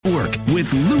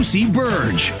with Lucy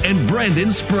Burge and Brandon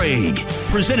Sprague.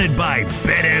 Presented by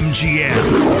BetMGM.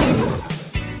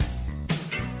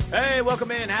 Hey, welcome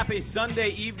in. Happy Sunday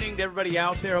evening to everybody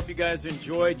out there. Hope you guys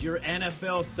enjoyed your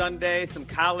NFL Sunday, some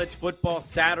college football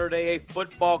Saturday, a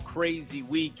football crazy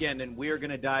weekend, and we're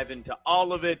going to dive into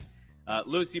all of it.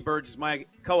 Lucy Burge is my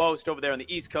co-host over there on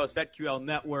the East Coast, BetQL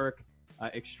Network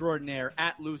extraordinaire,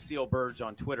 at Lucille Burge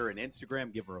on Twitter and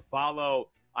Instagram. Give her a follow.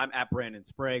 I'm at Brandon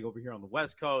Sprague over here on the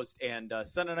West Coast. And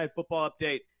Sunday Night Football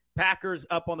update, Packers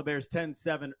up on the Bears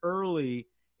 10-7 early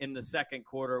in the second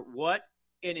quarter. What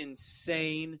an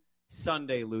insane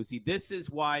Sunday, Lucy. This is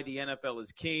why the NFL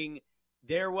is king.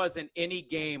 There wasn't any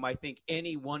game I think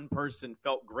any one person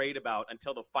felt great about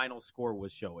until the final score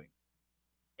was showing.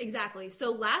 Exactly.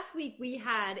 So last week we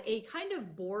had a kind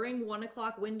of boring 1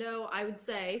 o'clock window, I would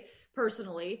say,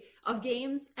 personally, of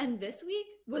games. And this week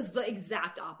was the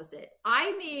exact opposite.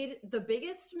 I made the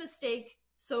biggest mistake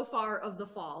so far of the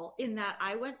fall in that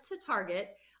I went to Target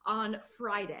on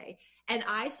Friday and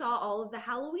I saw all of the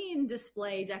Halloween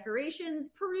display decorations,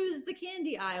 perused the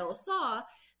candy aisle, saw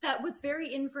that what's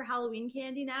very in for Halloween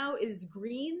candy now is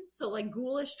green. So like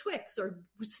Ghoulish Twix or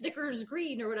Snickers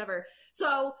green or whatever.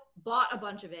 So bought a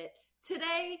bunch of it.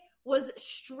 Today was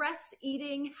stress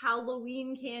eating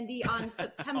Halloween candy on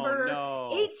September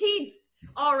 18th.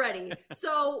 Already.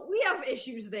 So we have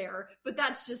issues there, but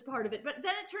that's just part of it. But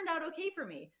then it turned out okay for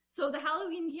me. So the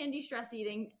Halloween candy stress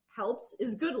eating helped,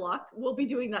 is good luck. We'll be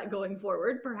doing that going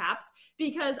forward, perhaps,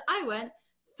 because I went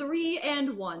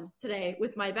 3-1 today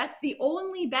with my bets. The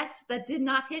only bet that did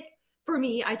not hit for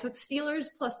me, I took Steelers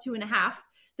plus 2.5.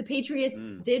 The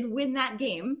Patriots did win that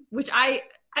game, which I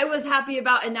was happy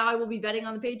about, and now I will be betting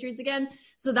on the Patriots again.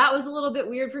 So that was a little bit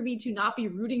weird for me to not be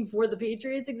rooting for the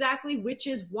Patriots exactly, which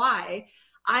is why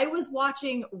I was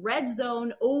watching Red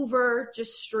Zone over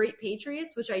just straight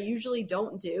Patriots, which I usually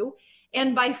don't do.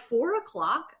 And by 4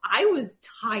 o'clock, I was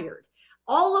tired.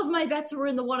 All of my bets were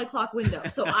in the 1 o'clock window.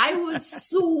 So I was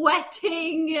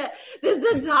sweating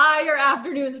this entire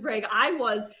afternoon, Sprague. I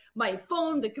was, my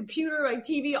phone, the computer, my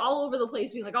TV, all over the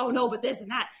place being like, oh no, but this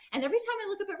and that. And every time I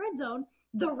look up at Red Zone,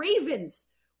 the Ravens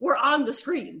were on the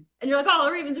screen. And you're like, oh,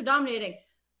 the Ravens are dominating.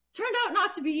 Turned out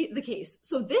not to be the case.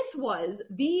 So this was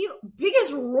the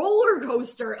biggest roller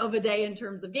coaster of a day in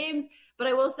terms of games. But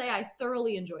I will say I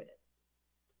thoroughly enjoyed it.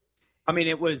 I mean,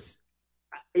 it was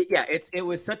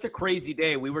such a crazy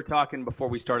day. We were talking before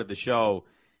we started the show,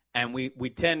 and we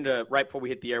tend to, right before we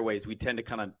hit the airways, we tend to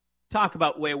kind of talk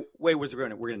about we're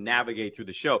going to navigate through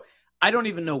the show. I don't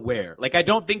even know where. Like, I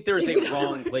don't think there's a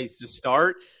wrong place to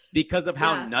start because of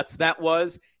how nuts that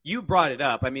was. You brought it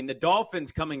up. I mean, the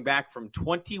Dolphins coming back from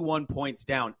 21 points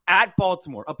down at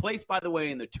Baltimore, a place, by the way,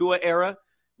 in the Tua era.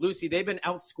 Lucy, they've been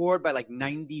outscored by like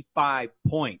 95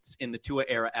 points in the Tua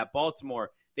era at Baltimore.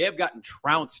 They have gotten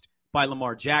trounced by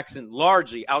Lamar Jackson,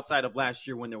 largely outside of last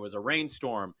year when there was a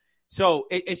rainstorm. So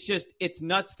it's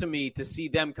nuts to me to see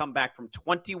them come back from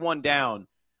 21 down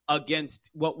against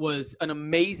what was an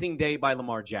amazing day by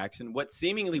Lamar Jackson, what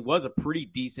seemingly was a pretty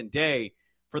decent day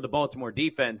for the Baltimore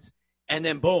defense. And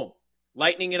then boom,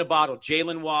 lightning in a bottle,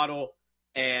 Jalen Waddle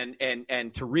and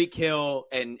Tyreek Hill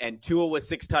and Tua with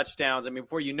 6 touchdowns. I mean,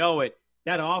 before you know it,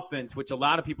 that offense, which a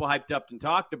lot of people hyped up and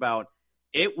talked about,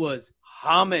 it was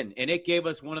humming, and it gave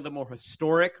us one of the more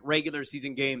historic regular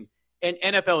season games in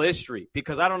NFL history.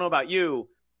 Because I don't know about you,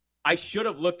 I should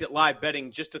have looked at live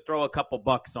betting just to throw a couple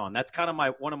bucks on. That's kind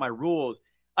of one of my rules.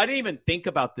 I didn't even think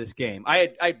about this game.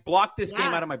 I blocked this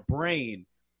game out of my brain.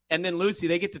 And then, Lucy,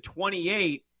 they get to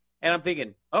 28, and I'm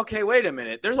thinking, okay, wait a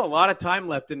minute. There's a lot of time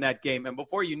left in that game. And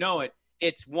before you know it,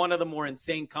 it's one of the more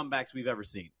insane comebacks we've ever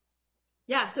seen.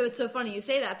 Yeah, so it's so funny you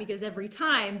say that because every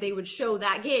time they would show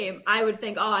that game, I would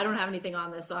think, oh, I don't have anything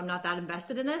on this, so I'm not that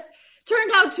invested in this.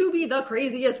 Turned out to be the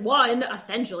craziest one,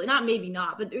 essentially. Maybe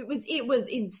not, but it was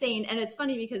insane. And it's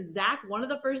funny because Zach, one of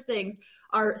the first things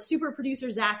our super producer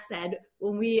Zach said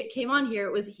when we came on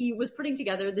here was he was putting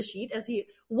together the sheet, as he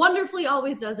wonderfully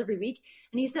always does every week.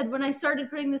 And he said, when I started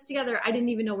putting this together, I didn't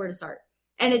even know where to start.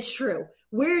 And it's true.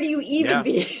 Where do you even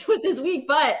begin with this week?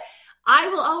 But I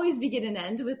will always begin and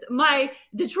end with my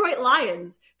Detroit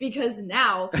Lions, because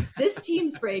now this team,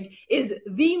 Sprague, is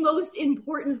the most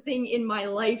important thing in my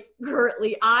life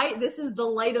currently. This is the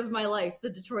light of my life, the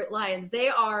Detroit Lions.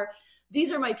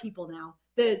 These are my people now.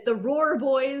 The Roar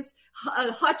Boys,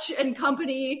 Hutch and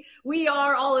company, we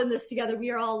are all in this together. We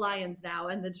are all Lions now.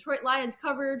 And the Detroit Lions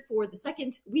covered for the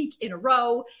second week in a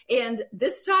row, and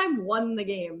this time won the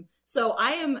game. So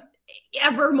I am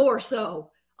ever more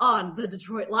so on the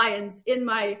Detroit Lions in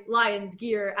my Lions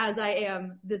gear as I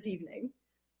am this evening.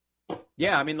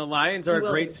 Yeah, I mean, the Lions are a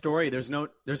great story. There's no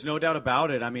doubt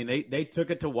about it. I mean, they took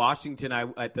it to Washington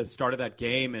at the start of that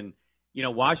game, and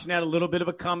Washington had a little bit of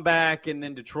a comeback, and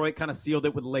then Detroit kind of sealed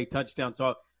it with a late touchdown.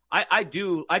 So I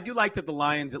do like that the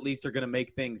Lions at least are going to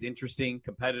make things interesting,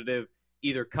 competitive,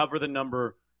 either cover the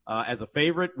number as a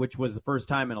favorite, which was the first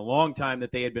time in a long time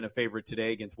that they had been a favorite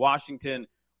today against Washington,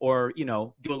 or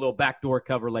do a little backdoor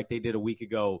cover like they did a week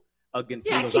ago against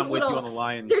the Eagles. I'm with you on the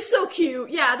Lions. They're so cute.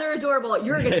 Yeah, they're adorable.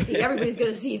 You're going to see. Everybody's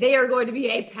going to see. They are going to be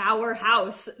a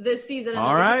powerhouse this season. And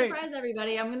they're going to surprise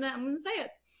everybody. I'm going to say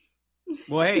it.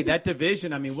 Well, hey, that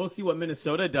division, I mean, we'll see what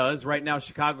Minnesota does. Right now,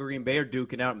 Chicago, Green Bay are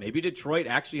duking out. Maybe Detroit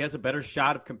actually has a better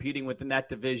shot of competing within that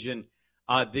division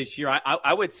this year.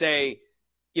 I would say,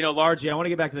 largely, I want to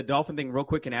get back to the Dolphin thing real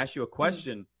quick and ask you a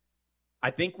question. Mm-hmm.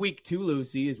 I think week 2,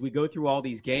 Lucy, as we go through all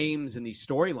these games and these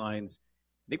storylines,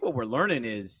 I think what we're learning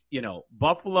is,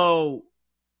 Buffalo,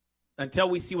 until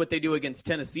we see what they do against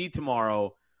Tennessee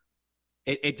tomorrow,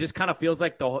 it just kind of feels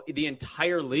like the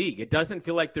entire league. It doesn't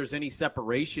feel like there's any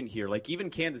separation here. Like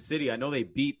even Kansas City, I know they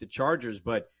beat the Chargers,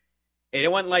 but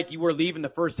it wasn't like you were leaving the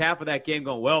first half of that game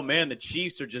going, well, man, the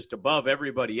Chiefs are just above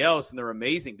everybody else and they're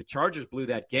amazing. The Chargers blew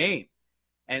that game.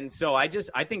 And so I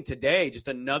think today, just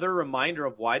another reminder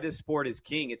of why this sport is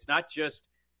king. It's not just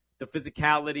the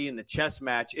physicality and the chess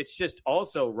match. It's just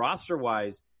also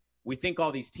roster-wise, we think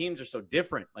all these teams are so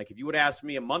different. Like if you would ask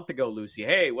me a month ago, Lucy,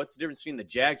 hey, what's the difference between the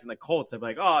Jags and the Colts? I'd be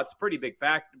like, oh, it's a pretty big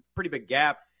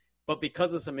gap. But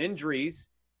because of some injuries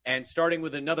and starting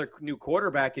with another new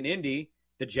quarterback in Indy,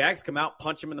 the Jags come out,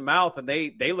 punch them in the mouth, and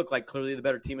they look like clearly the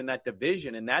better team in that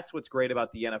division. And that's what's great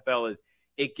about the NFL is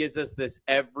it gives us this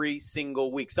every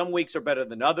single week. Some weeks are better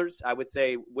than others. I would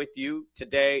say with you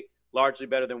today, largely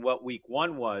better than what week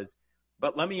 1 was.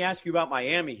 But let me ask you about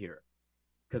Miami here.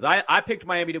 Because I picked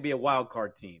Miami to be a wild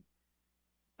card team.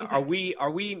 Okay. Are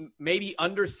we maybe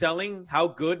underselling how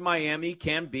good Miami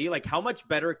can be? Like, how much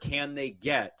better can they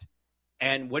get?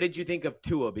 And what did you think of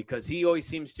Tua? Because he always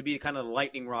seems to be kind of the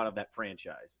lightning rod of that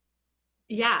franchise.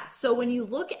 Yeah. So when you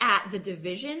look at the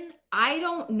division, I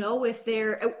don't know if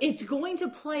it's going to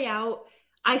play out,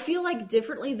 I feel like,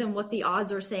 differently than what the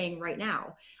odds are saying right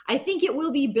now. I think it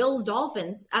will be Bills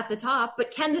Dolphins at the top,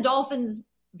 but can the Dolphins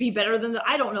be better than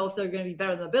I don't know if they're going to be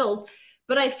better than the Bills,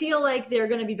 but I feel like they're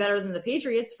going to be better than the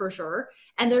Patriots for sure.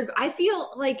 And I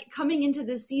feel like coming into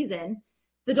this season,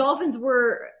 the Dolphins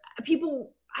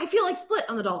I feel like split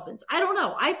on the Dolphins. I don't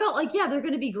know. I felt like, yeah, they're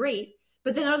going to be great.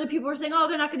 But then other people are saying, oh,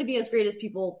 they're not going to be as great as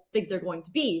people think they're going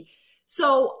to be.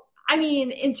 So, I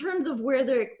mean, in terms of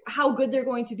how good they're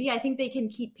going to be, I think they can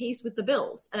keep pace with the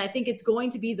Bills. And I think it's going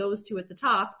to be those two at the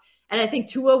top. And I think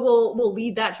Tua will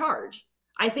lead that charge.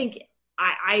 I think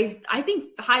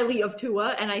highly of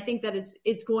Tua, and I think that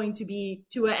it's going to be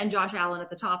Tua and Josh Allen at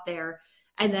the top there,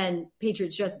 and then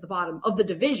Patriots just at the bottom of the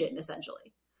division,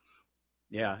 essentially.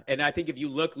 Yeah, and I think if you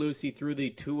look, Lucy, through the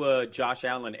Tua, Josh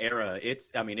Allen era,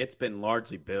 it's been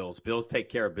largely Bills. Bills take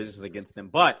care of business against them.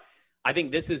 But I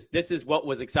think this is what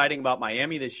was exciting about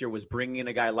Miami this year was bringing in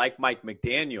a guy like Mike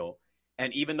McDaniel.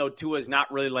 And even though Tua is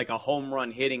not really like a home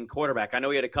run hitting quarterback, I know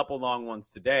he had a couple long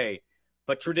ones today,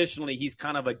 but traditionally, he's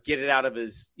kind of a get it out of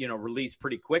his, release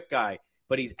pretty quick guy.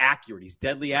 But he's accurate. He's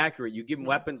deadly accurate. You give him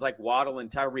weapons like Waddle and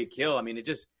Tyreek Hill. I mean,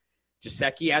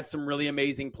 Gesicki had some really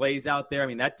amazing plays out there. I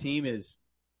mean, that team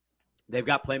they've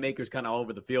got playmakers kind of all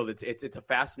over the field. It's a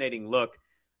fascinating look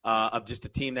of just a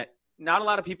team that not a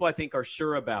lot of people, I think, are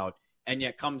sure about, and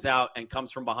yet comes out and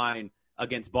comes from behind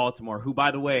against Baltimore, who,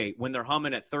 by the way, when they're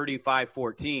humming at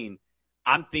 35-14,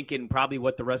 I'm thinking probably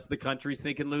what the rest of the country's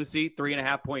thinking, Lucy.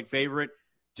 3.5-point favorite,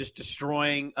 just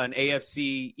destroying an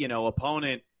AFC,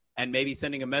 opponent and maybe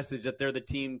sending a message that they're the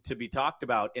team to be talked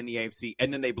about in the AFC.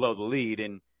 And then they blow the lead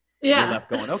and you're left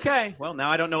going, okay, well,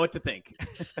 now I don't know what to think.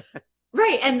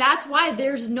 Right. And that's why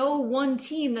there's no one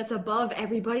team that's above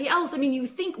everybody else. I mean,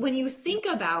 when you think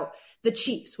about the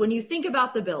Chiefs, when you think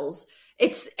about the Bills,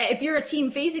 if you're a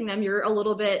team facing them, you're a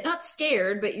little bit not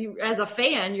scared, but as a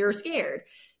fan, you're scared.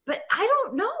 But I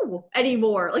don't know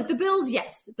anymore. Like the Bills,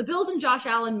 yes. The Bills and Josh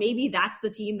Allen, maybe that's the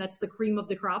team that's the cream of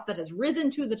the crop that has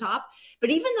risen to the top. But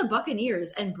even the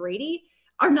Buccaneers and Brady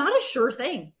are not a sure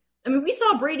thing. I mean, we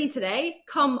saw Brady today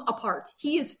come apart.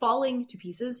 He is falling to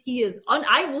pieces.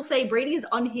 I will say Brady is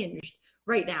unhinged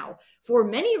right now for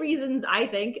many reasons. I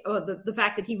think the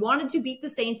fact that he wanted to beat the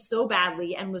Saints so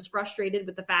badly and was frustrated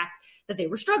with the fact that they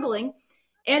were struggling.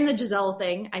 And the Giselle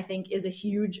thing, I think, is a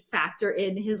huge factor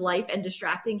in his life and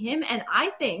distracting him. And I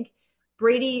think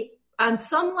Brady, on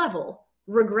some level,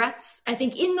 regrets, I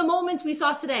think, in the moments we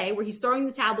saw today where he's throwing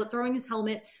the tablet, throwing his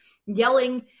helmet,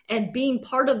 yelling, and being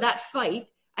part of that fight,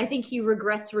 I think he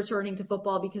regrets returning to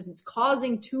football because it's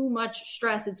causing too much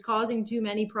stress. It's causing too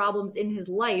many problems in his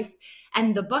life.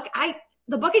 And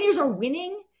the Buccaneers are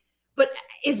winning, but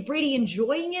is Brady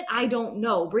enjoying it? I don't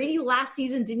know. Brady last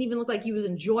season didn't even look like he was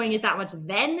enjoying it that much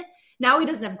then. Now he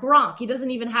doesn't have Gronk. He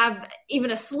doesn't even have even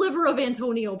a sliver of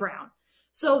Antonio Brown.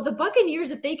 So the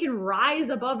Buccaneers, if they can rise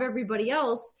above everybody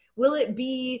else, will it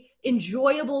be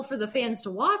enjoyable for the fans to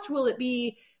watch? Will it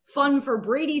be fun for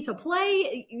Brady to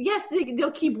play? Yes,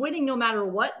 they'll keep winning no matter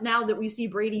what now that we see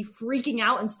Brady freaking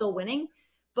out and still winning.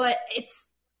 But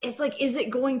it's like, is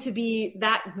it going to be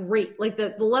that great? Like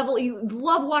the level, you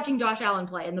love watching Josh Allen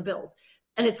play and the Bills.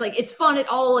 And it's like, it's fun. It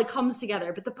all like comes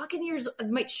together. But the Buccaneers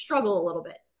might struggle a little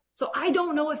bit. So I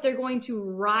don't know if they're going to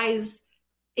rise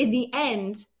in the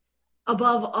end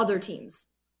above other teams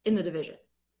in the division.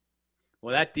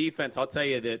 Well, that defense, I'll tell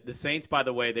you that the Saints, by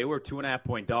the way, they were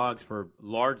 2.5-point dogs for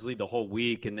largely the whole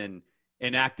week. And then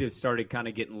inactives started kind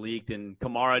of getting leaked, and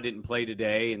Kamara didn't play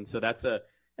today. And so that's a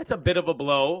bit of a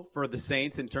blow for the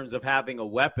Saints in terms of having a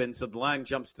weapon. So the line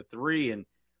jumps to 3. And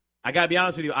I got to be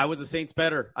honest with you, I was the Saints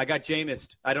better. I got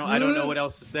Jameis. I don't know what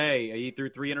else to say. He threw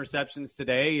 3 interceptions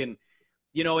today, and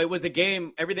you know, it was a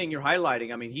game, everything you're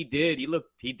highlighting. I mean, he did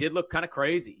look kind of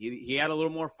crazy. He had a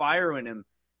little more fire in him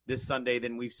this Sunday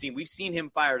than we've seen. We've seen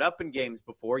him fired up in games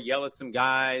before, yell at some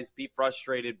guys, be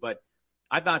frustrated. But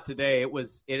I thought today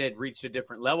it had reached a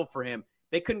different level for him.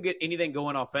 They couldn't get anything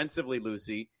going offensively,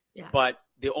 Lucy. Yeah. But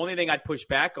the only thing I'd push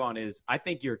back on is I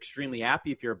think you're extremely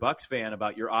happy if you're a Bucs fan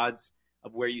about your odds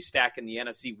of where you stack in the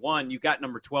NFC. One, you got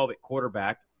number 12 at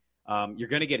quarterback. You're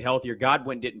going to get healthier.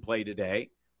 Godwin didn't play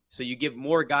today. So you give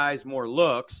more guys more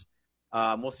looks.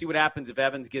 We'll see what happens if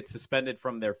Evans gets suspended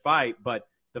from their fight. But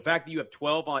the fact that you have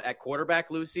 12 at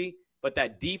quarterback, Lucy, but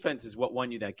that defense is what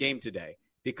won you that game today.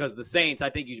 Because the Saints, I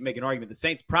think you should make an argument, the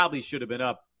Saints probably should have been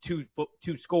up two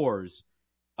scores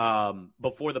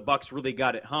before the Bucs really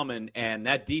got it humming. And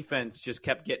that defense just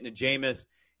kept getting to Jameis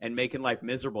and making life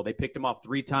miserable. They picked him off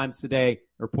 3 times today.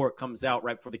 A report comes out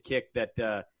right before the kick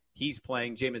that he's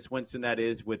playing, Jameis Winston, that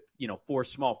is, with 4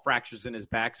 small fractures in his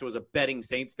back. So as a betting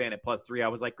Saints fan at +3, I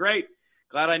was like, great.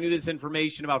 Glad I knew this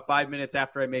information about 5 minutes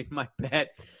after I made my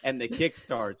bet and the kick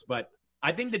starts. But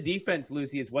I think the defense,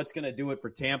 Lucy, is what's going to do it for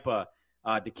Tampa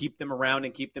to keep them around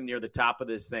and keep them near the top of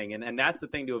this thing. And that's the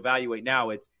thing to evaluate now.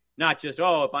 It's not just,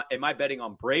 am I betting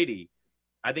on Brady?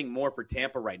 I think more for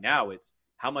Tampa right now, it's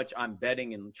how much I'm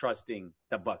betting and trusting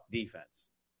the Buck defense.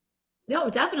 No,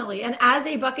 definitely. And as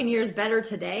a Buccaneers bettor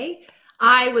today,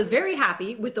 I was very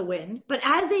happy with the win. But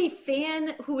as a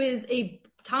fan who is a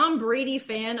Tom Brady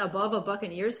fan above a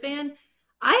Buccaneers fan,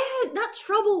 I had not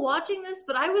trouble watching this,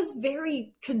 but I was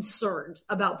very concerned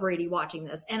about Brady watching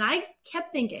this. And I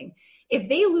kept thinking, if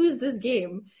they lose this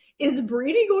game, is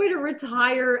Brady going to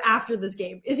retire after this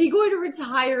game? Is he going to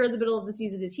retire in the middle of the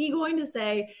season? Is he going to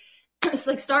say,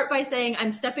 start by saying,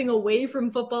 I'm stepping away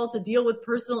from football to deal with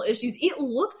personal issues? It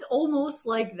looked almost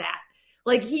like that.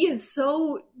 Like he is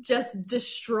so just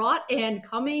distraught and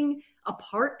coming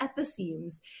apart at the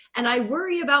seams. And I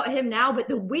worry about him now, but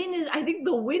I think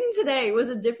the win today was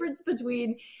a difference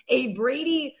between a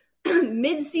Brady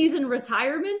mid-season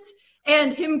retirement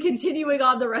and him continuing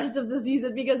on the rest of the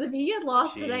season. Because if he had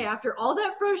lost today after all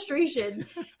that frustration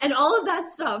and all of that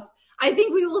stuff, I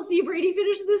think we will see Brady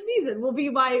finish this season, will be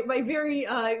my very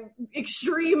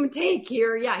extreme take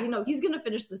here. Yeah, he's going to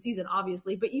finish the season,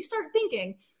 obviously. But you start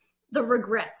thinking the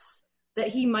regrets that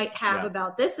he might have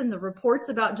about this, and the reports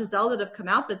about Gisele that have come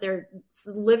out that they're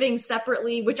living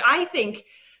separately, which I think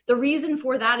the reason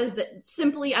for that is that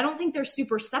simply, I don't think they're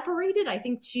super separated. I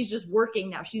think she's just working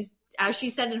now. She's, as she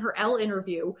said in her Elle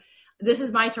interview, this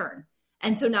is my turn.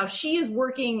 And so now she is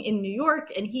working in New York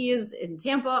and he is in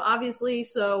Tampa, obviously.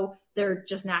 So they're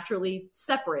just naturally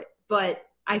separate, but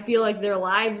I feel like their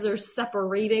lives are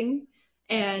separating.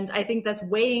 And I think that's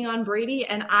weighing on Brady.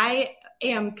 And I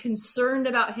am concerned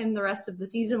about him the rest of the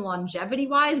season longevity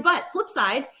wise, but flip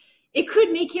side, it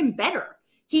could make him better.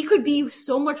 He could be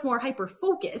so much more hyper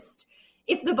focused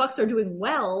if the Bucs are doing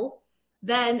well.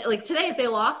 Then like today, if they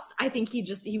lost, I think he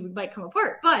might come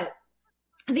apart, but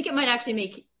I think it might actually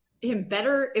make him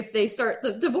better if they start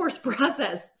the divorce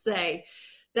process, say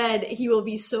that he will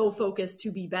be so focused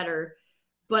to be better.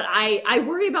 But I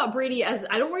worry about Brady I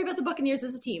don't worry about the Buccaneers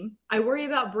as a team. I worry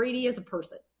about Brady as a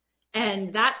person.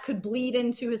 And that could bleed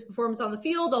into his performance on the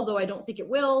field, although I don't think it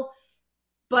will.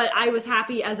 But I was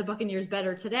happy as a Buccaneers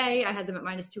bettor today. I had them at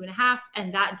 -2.5,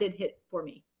 and that did hit for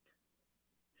me.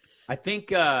 I think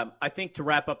to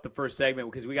wrap up the first segment,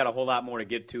 because we got a whole lot more to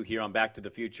get to here on Back to the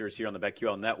Futures here on the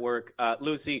BetQL Network.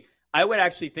 Lucy, I would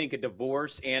actually think a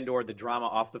divorce and or the drama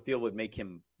off the field would make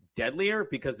him deadlier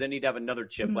because then he'd have another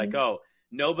chip like, oh,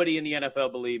 nobody in the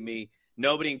NFL believed me.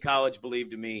 Nobody in college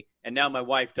believed in me. And now my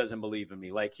wife doesn't believe in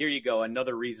me. Like, here you go.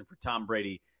 Another reason for Tom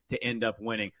Brady to end up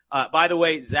winning. By the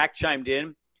way, Zach chimed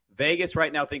in. Vegas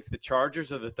right now thinks the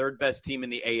Chargers are the third best team in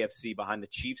the AFC behind the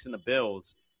Chiefs and the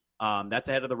Bills. That's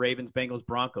ahead of the Ravens, Bengals,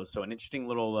 Broncos. So an interesting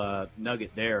little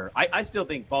nugget there. I still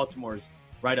think Baltimore's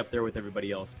right up there with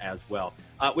everybody else as well.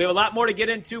 We have a lot more to get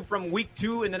into from week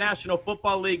 2 in the National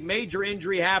Football League. Major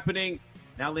injury happening.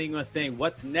 Now leaving us saying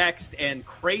what's next, and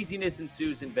craziness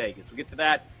ensues in Vegas. We'll get to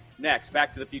that next.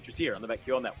 Back to the Futures here on the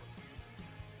BetQL Network.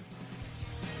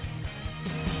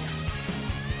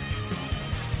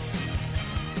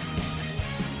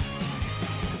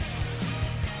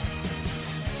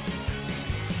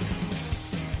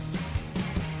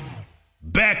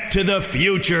 Back to the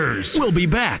Futures. We'll be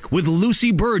back with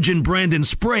Lucy Burge and Brandon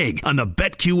Sprague on the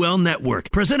BetQL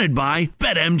Network, presented by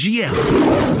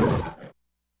BetMGM.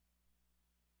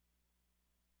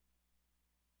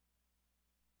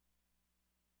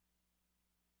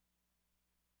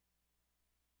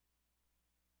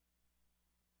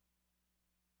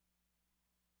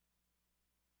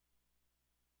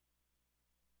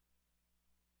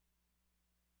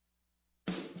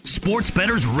 Sports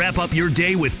bettors wrap up your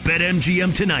day with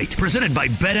BetMGM tonight. Presented by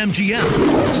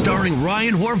BetMGM. Starring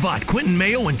Ryan Horvat, Quentin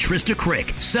Mayo, and Trista Crick.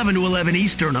 7 to 11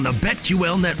 Eastern on the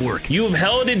BetQL Network. You have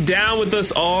held it down with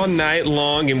us all night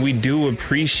long, and we do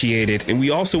appreciate it. And we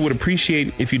also would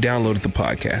appreciate if you downloaded the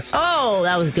podcast. Oh,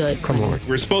 that was good. Come on.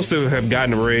 We're supposed to have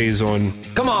gotten a raise on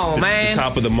the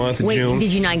top of the month, Wait, June.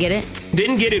 Did you not get it?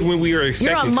 Didn't get it when we were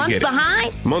expecting to get it. You're a month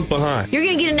behind? Month behind. You're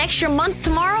going to get an extra month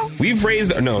tomorrow? We've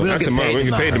raised... No, not tomorrow. We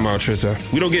get paid tomorrow,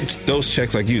 Trista. We don't get those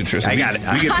checks like you, Trista. I got it.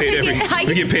 We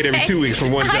get paid every 2 weeks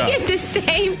from one job. I get the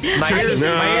same.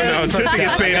 No.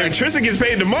 Trista gets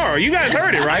paid tomorrow. You guys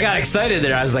heard it, right? I got excited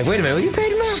there. I was like, wait a minute, will you pay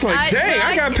tomorrow? It's like, dang,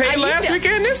 I got paid last week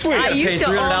and this week. I used to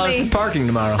 $300 for parking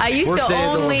tomorrow. I used to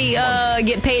only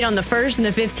get paid on the 1st and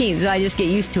the 15th, so I just get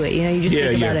used to it. You know, you just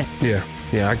think about it.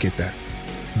 Yeah, I get that.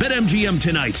 BetMGM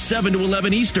tonight, 7 to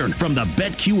 11 Eastern from the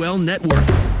BetQL Network.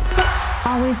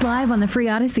 Always live on the free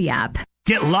Odyssey app.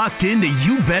 Get locked into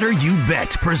You Better You Bet,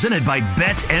 presented by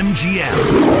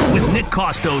BetMGM. With Nick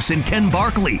Costos and Ken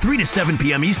Barkley, 3 to 7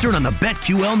 p.m. Eastern on the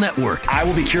BetQL Network. I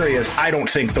will be curious. I don't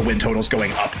think the win total's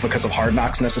going up because of Hard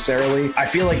Knocks necessarily. I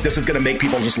feel like this is going to make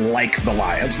people just like the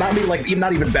Lions. Not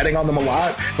even betting on them a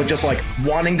lot, but just like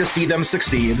wanting to see them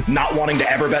succeed, not wanting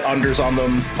to ever bet unders on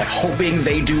them, like hoping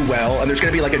they do well. And there's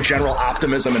going to be like a general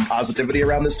optimism and positivity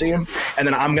around this team. And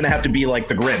then I'm going to have to be like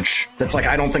the Grinch. That's like,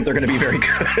 I don't think they're going to be very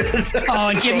good. Oh,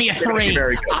 and give me a 3.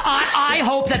 I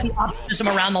hope that the optimism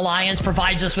around the Lions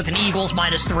provides us with an Eagles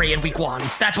 -3 in week 1.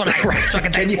 That's what I hope. Right. So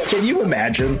can you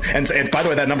imagine? And by the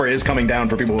way, that number is coming down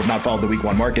for people who have not followed the week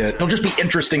 1 market. It'll just be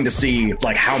interesting to see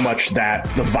like how much that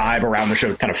the vibe around the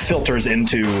show kind of filters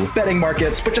into betting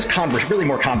markets, but just really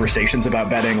more conversations about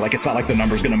betting. Like, it's not like the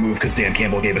number's going to move because Dan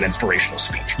Campbell gave an inspirational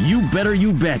speech. You Better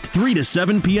You Bet, 3 to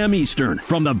 7 p.m. Eastern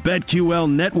from the BetQL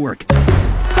Network.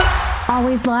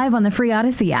 Always live on the free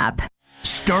Odyssey app.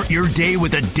 Start your day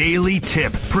with a daily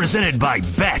tip presented by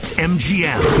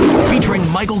BetMGM. Featuring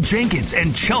Michael Jenkins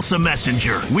and Chelsea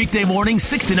Messenger. Weekday morning,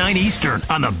 6 to 9 Eastern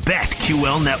on the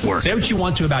BetQL Network. Say what you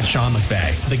want to about Sean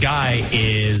McVay. The guy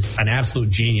is an absolute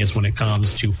genius when it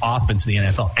comes to offense in the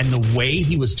NFL. And the way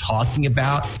he was talking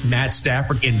about Matt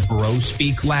Stafford in bro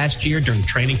speak last year during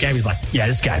training camp, he's like, yeah,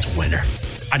 this guy's a winner.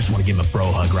 I just want to give him a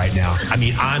bro hug right now. I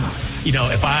mean,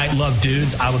 if I love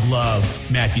dudes, I would love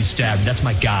Matthew Stafford. That's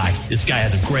my guy. This guy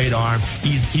has a great arm.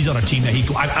 He's on a team that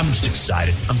I'm just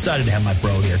excited. I'm excited to have my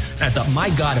bro here. And I thought, my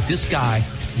God, if this guy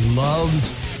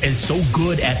is so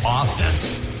good at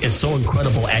offense, is so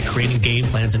incredible at creating game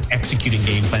plans and executing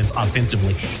game plans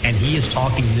offensively, and he is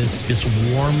talking this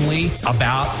warmly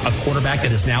about a quarterback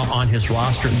that is now on his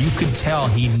roster, you could tell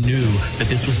he knew that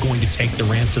this was going to take the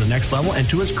Rams to the next level. And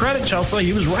to his credit, Chelsea,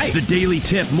 he was right. The Daily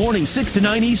Tip, morning 6 to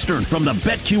 9 Eastern from the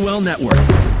BetQL Network.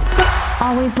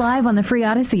 Always live on the free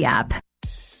Odyssey app.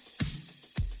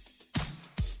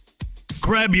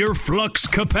 Grab your flux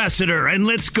capacitor and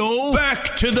let's go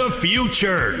back to the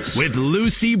Futures with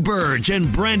Lucy Burge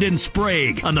and Brandon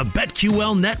Sprague on the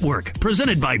BetQL Network,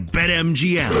 presented by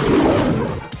BetMGM.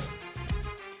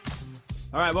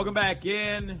 All right, welcome back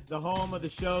in, the home of the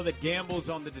show that gambles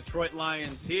on the Detroit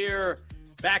Lions here.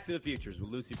 Back to the Futures with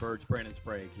Lucy Burge, Brandon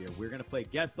Sprague here. We're going to play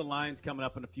Guess the Lions coming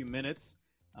up in a few minutes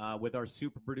with our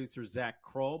super producer, Zach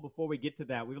Kroll. Before we get to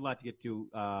that, we have a lot to get to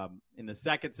in the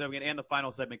second segment and the final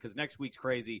segment because next week's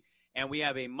crazy. And we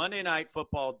have a Monday Night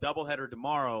Football doubleheader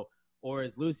tomorrow or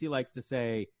as Lucy likes to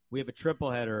say, we have a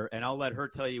triple header, and I'll let her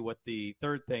tell you what the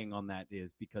third thing on that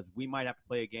is, because we might have to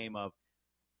play a game of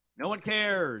no one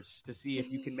cares to see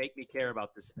if you can make me care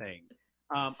about this thing.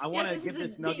 I want to give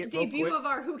this nugget real debut quick. of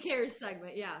our Who Cares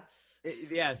segment, yeah.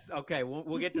 Yes, okay,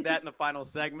 we'll get to that in the final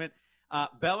segment.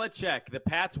 Belichick, the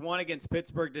Pats won against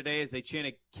Pittsburgh today as they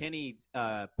chanted Kenny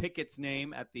Pickett's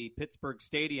name at the Pittsburgh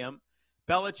Stadium.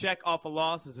 Belichick off a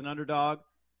loss as an underdog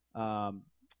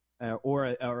or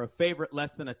a favorite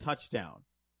less than a touchdown.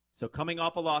 So coming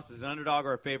off a loss as an underdog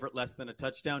or a favorite less than a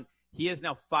touchdown, he is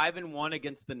now 5-1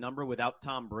 against the number without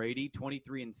Tom Brady,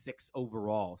 23-6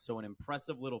 overall. So an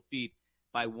impressive little feat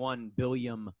by one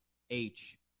William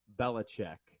H.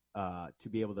 Belichick to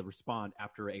be able to respond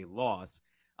after a loss.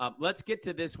 Let's get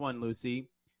to this one, Lucy.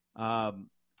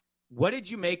 What did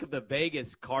you make of the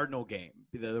Vegas Cardinal game?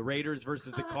 The Raiders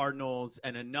versus the Cardinals,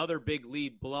 and another big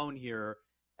lead blown here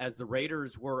as the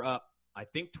Raiders were up, I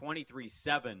think,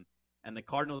 23-7. And the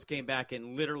Cardinals came back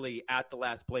and literally at the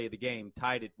last play of the game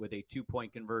tied it with a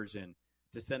 2-point conversion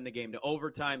to send the game to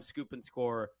overtime, scoop and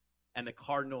score, and the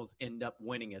Cardinals end up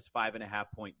winning as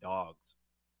 5.5-point dogs.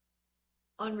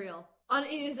 Unreal.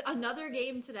 It is another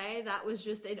game today that was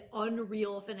just an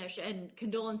unreal finish, and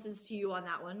condolences to you on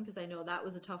that one, because I know that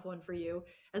was a tough one for you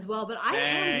as well. But I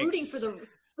am rooting for the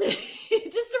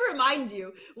just to remind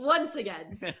you once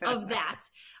again of that.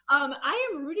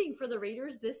 I am rooting for the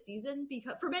Raiders this season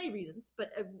because for many reasons,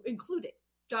 but including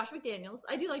Josh McDaniels.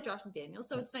 I do like Josh McDaniels,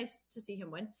 so it's nice to see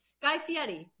him win. Guy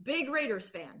Fieri, big Raiders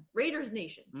fan, Raiders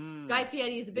Nation. Guy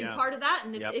Fieri is a big part of that,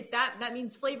 and if that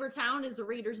means Flavor Town is a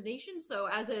Raiders Nation, so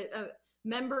as a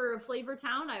member of Flavor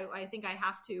Town, I think I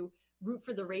have to root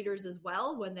for the Raiders as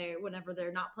well whenever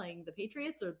they're not playing the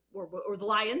Patriots or the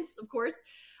Lions, of course.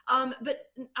 But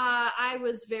I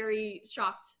was very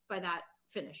shocked by that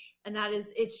finish, and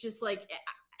it's just like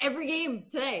every game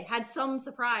today had some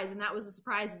surprise, and that was the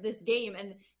surprise of this game.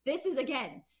 And this is,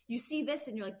 again, you see this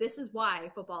and you're like, this is why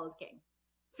football is king.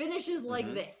 Finishes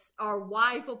like this are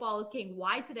why football is king.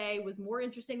 Why today was more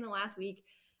interesting than last week.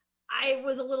 I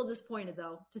was a little disappointed,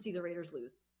 though, to see the Raiders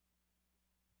lose.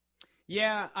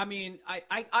 Yeah, I mean,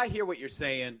 I hear what you're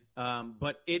saying,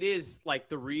 but it is like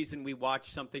the reason we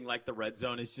watch something like the Red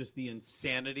Zone is just the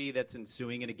insanity that's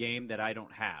ensuing in a game that I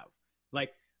don't have.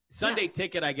 Like, Sunday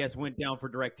Ticket, I guess, went down for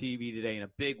DirecTV today in a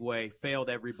big way, failed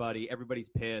everybody. Everybody's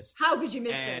pissed. How could you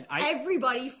miss this?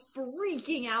 Everybody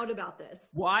freaking out about this.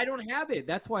 Well, I don't have it.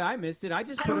 That's why I missed it. I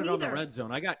just put it on the Red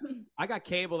Zone. I got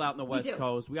cable out in the West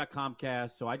Coast. We got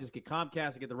Comcast, so I just get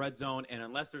Comcast, I get the Red Zone, and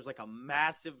unless there's like a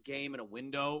massive game in a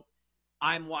window,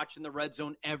 I'm watching the Red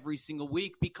Zone every single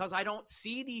week because I don't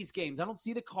see these games. I don't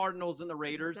see the Cardinals and the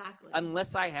Raiders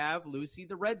unless I have, Lucy,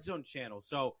 the Red Zone channel.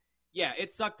 So, yeah,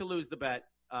 it sucked to lose the bet.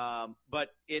 But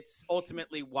it's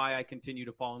ultimately why I continue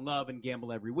to fall in love and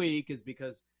gamble every week, is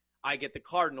because I get the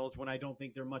Cardinals when I don't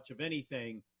think they're much of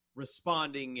anything,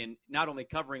 responding and not only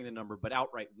covering the number, but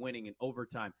outright winning in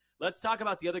overtime. Let's talk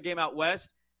about the other game out west.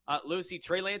 Lucy,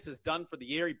 Trey Lance is done for the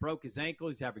year. He broke his ankle.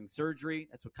 He's having surgery.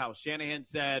 That's what Kyle Shanahan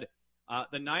said.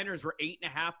 The Niners were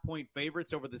 8.5-point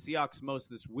favorites over the Seahawks most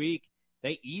this week.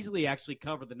 They easily actually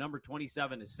covered the number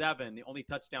 27-7, the only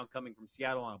touchdown coming from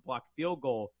Seattle on a blocked field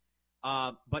goal.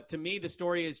 But to me, the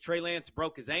story is Trey Lance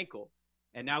broke his ankle,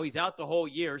 and now he's out the whole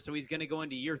year, so he's going to go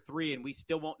into year 3, and we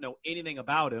still won't know anything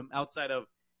about him outside of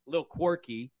a little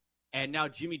quirky. And now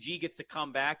Jimmy G gets to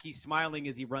come back. He's smiling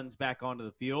as he runs back onto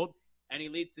the field, and he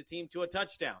leads the team to a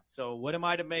touchdown. So what am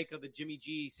I to make of the Jimmy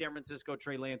G, San Francisco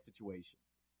Trey Lance situation?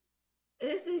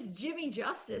 This is Jimmy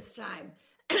Justice time.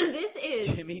 This is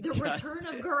return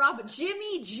of Garoppolo.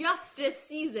 Jimmy Justice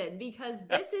season, because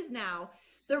this is now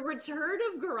the return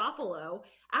of Garoppolo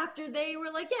after they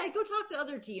were like, yeah, go talk to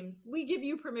other teams. We give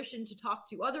you permission to talk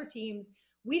to other teams.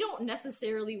 We don't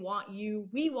necessarily want you.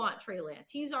 We want Trey Lance.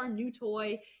 He's our new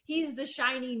toy. He's the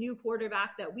shiny new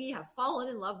quarterback that we have fallen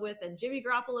in love with. And Jimmy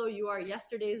Garoppolo, you are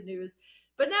yesterday's news.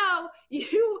 But now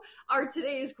you are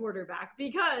today's quarterback,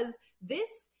 because this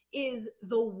is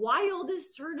the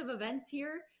wildest turn of events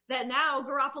here, that now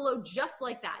Garoppolo, just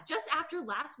like that, just after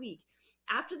last week,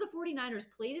 after the 49ers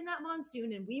played in that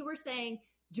monsoon, and we were saying,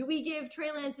 do we give Trey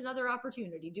Lance another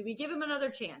opportunity? Do we give him another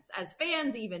chance? As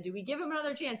fans even, do we give him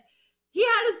another chance? He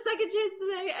had a second chance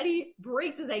today, and he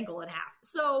breaks his ankle in half.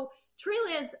 So Trey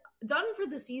Lance done for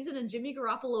the season, and Jimmy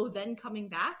Garoppolo then coming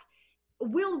back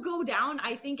will go down,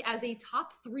 I think, as a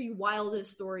top 3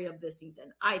 wildest story of this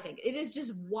season. I think it is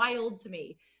just wild to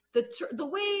me. The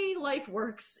way life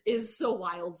works is so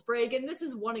wild, Sprague, and this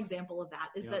is one example of that,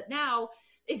 is that now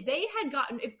if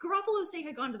Garoppolo, say,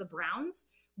 had gone to the Browns,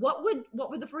 what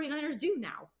would the 49ers do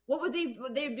now? What would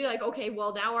they'd be like, okay,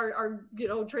 well, now our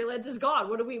Trey Lance is gone.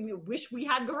 What do we wish we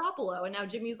had Garoppolo? And now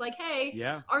Jimmy's like,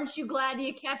 hey, aren't you glad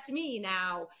you kept me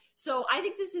now? So I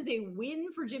think this is a win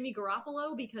for Jimmy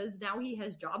Garoppolo because now he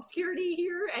has job security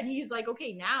here. And he's like,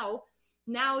 okay,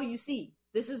 now you see,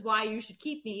 this is why you should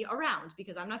keep me around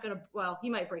because I'm not going to, well, he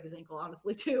might break his ankle,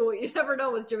 honestly, too. You never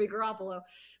know with Jimmy Garoppolo.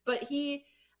 But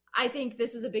I think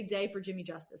this is a big day for Jimmy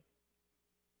Justice.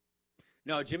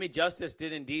 No, Jimmy Justice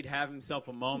did indeed have himself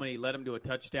a moment. He led him to a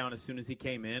touchdown as soon as he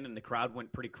came in, and the crowd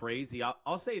went pretty crazy.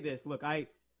 I'll say this. Look, I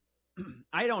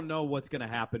don't know what's going to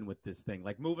happen with this thing.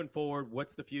 Like, moving forward,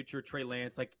 what's the future, Trey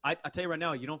Lance? Like, I'll tell you right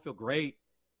now, you don't feel great.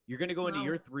 You're going to go into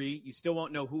year 3. You still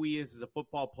won't know who he is as a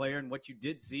football player, and what you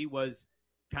did see was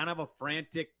kind of a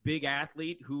frantic, big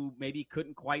athlete who maybe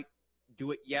couldn't quite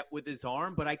do it yet with his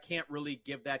arm, but I can't really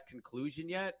give that conclusion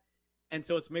yet. And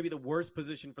so it's maybe the worst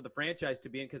position for the franchise to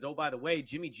be in because, oh, by the way,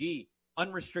 Jimmy G,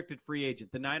 unrestricted free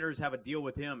agent. The Niners have a deal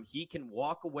with him. He can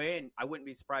walk away, and I wouldn't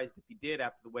be surprised if he did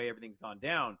after the way everything's gone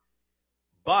down.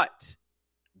 But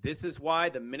this is why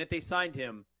the minute they signed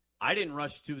him, I didn't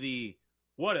rush to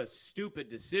what a stupid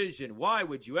decision. Why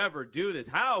would you ever do this?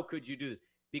 How could you do this?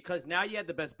 Because now you had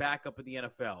the best backup in the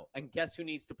NFL. And guess who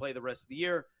needs to play the rest of the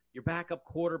year? Your backup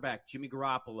quarterback, Jimmy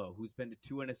Garoppolo, who's been to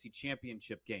 2 NFC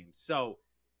championship games. So,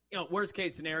 worst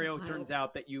case scenario, it turns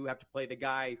out that you have to play the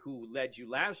guy who led you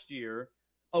last year.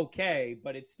 Okay,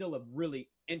 but it's still a really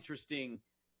interesting,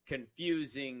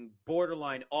 confusing,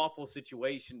 borderline awful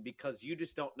situation because you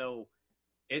just don't know.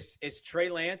 Is Trey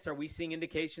Lance, are we seeing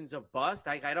indications of bust?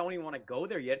 I don't even want to go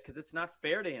there yet because it's not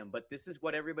fair to him, but this is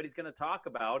what everybody's going to talk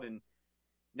about. And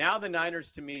now the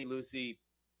Niners, to me, Lucy,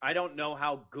 I don't know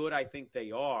how good I think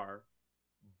they are,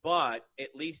 but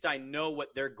at least I know what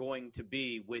they're going to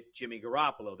be with Jimmy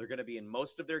Garoppolo. They're going to be in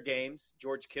most of their games.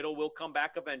 George Kittle will come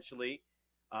back eventually.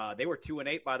 They were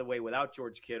 2-8, by the way, without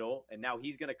George Kittle, and now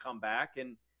he's going to come back.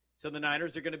 And so the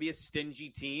Niners are going to be a stingy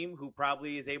team who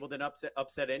probably is able to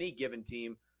upset any given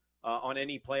team on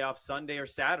any playoff Sunday or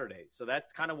Saturday. So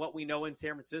that's kind of what we know in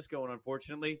San Francisco, and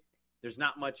unfortunately, there's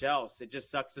not much else. It just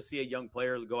sucks to see a young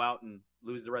player go out and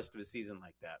lose the rest of his season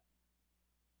like that.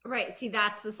 Right. See,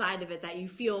 that's the side of it that you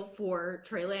feel for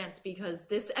Trey Lance because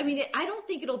I don't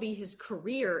think it'll be his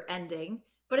career ending,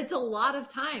 but it's a lot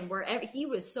of time where he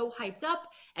was so hyped up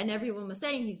and everyone was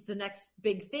saying he's the next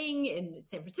big thing in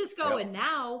San Francisco. Yep. And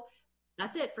now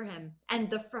that's it for him. And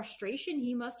the frustration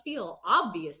he must feel,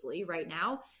 obviously, right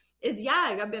now is,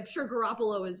 I'm sure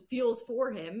Garoppolo feels for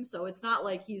him. So it's not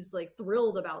like he's like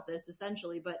thrilled about this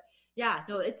essentially, but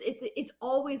it's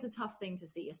always a tough thing to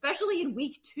see, especially in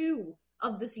week 2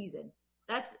 of the season.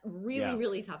 That's really,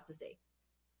 really tough to see.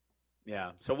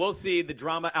 Yeah. So we'll see the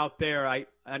drama out there. I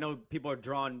know people are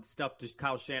drawing stuff to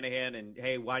Kyle Shanahan and,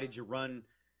 hey, why did you run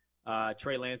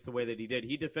Trey Lance the way that he did?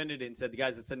 He defended it and said,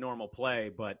 guys, it's a normal play.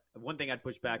 But one thing I'd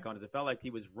push back on is it felt like he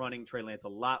was running Trey Lance a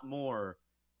lot more.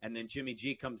 And then Jimmy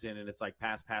G comes in and it's like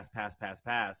pass, pass, pass, pass,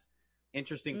 pass.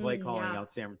 Interesting play calling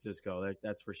out San Francisco.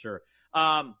 That's for sure.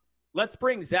 Let's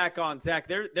bring Zach on. Zach,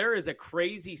 there is a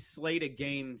crazy slate of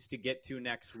games to get to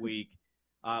next week.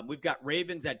 We've got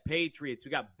Ravens at Patriots.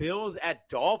 We got Bills at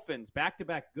Dolphins.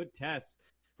 Back-to-back good tests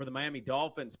for the Miami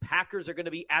Dolphins. Packers are going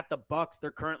to be at the Bucs.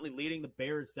 They're currently leading the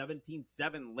Bears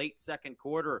 17-7 late second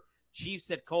quarter.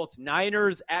 Chiefs at Colts.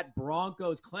 Niners at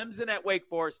Broncos. Clemson at Wake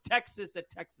Forest. Texas at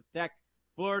Texas Tech.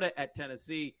 Florida at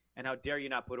Tennessee. And how dare you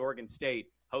not put Oregon State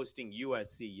hosting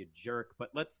USC, you jerk.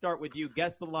 But let's start with you.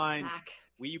 Guess the lines.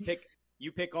 You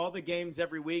pick all the games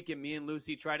every week, and me and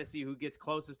Lucy try to see who gets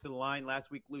closest to the line. Last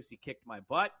week, Lucy kicked my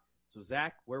butt. So,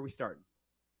 Zach, where are we starting?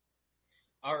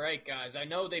 All right, guys. I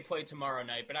know they play tomorrow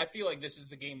night, but I feel like this is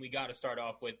the game we got to start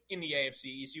off with in the AFC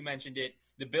East. You mentioned it.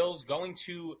 The Bills going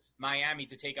to Miami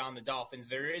to take on the Dolphins.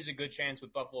 There is a good chance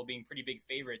with Buffalo being pretty big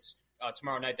favorites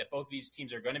tomorrow night that both of these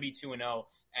teams are going to be 2-0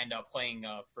 and playing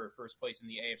for first place in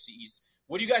the AFC East.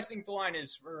 What do you guys think the line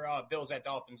is for Bills at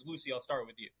Dolphins? Lucy, I'll start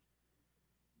with you.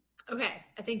 Okay,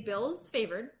 I think Bills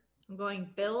favored. I'm going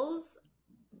Bills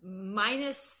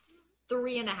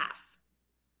 -3.5.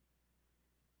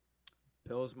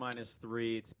 Bills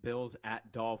 -3. It's Bills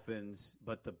at Dolphins,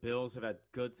 but the Bills have had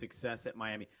good success at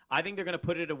Miami. I think they're going to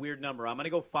put it at a weird number. I'm going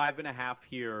to go 5.5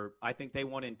 here. I think they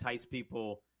want to entice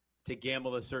people to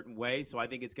gamble a certain way, so I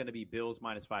think it's going to be Bills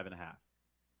 -5.5.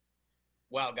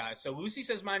 Wow, guys. So Lucy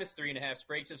says -3.5.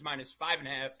 Sprague says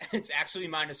 -5.5. And it's actually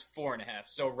 -4.5.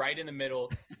 So right in the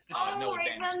middle. No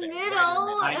advantage there.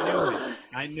 Right in the middle.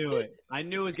 I knew it. I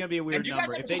knew it was going to be a weird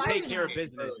number. If they take care of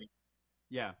business. Early?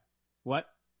 Yeah.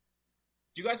 What?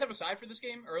 Do you guys have a side for this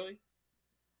game early?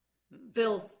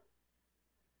 Bills.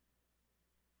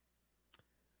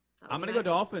 I'm going to go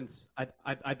Dolphins.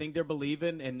 I think they're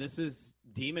believing, and this is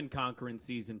demon conquering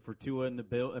season for Tua and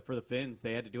for the Finns.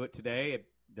 They had to do it today.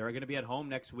 They're going to be at home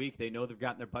next week. They know they've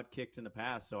gotten their butt kicked in the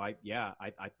past. So I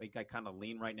think I kind of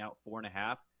lean right now at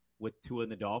 4.5 with Tua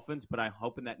and the Dolphins, but I'm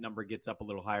hoping that number gets up a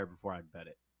little higher before I bet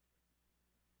it.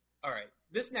 All right.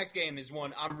 This next game is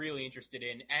one I'm really interested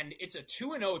in, and it's a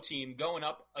 2-0 team going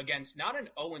up against not an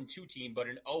 0-2 team, but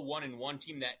an 0-1-1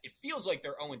 team that it feels like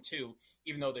they're 0-2,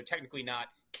 even though they're technically not.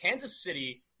 Kansas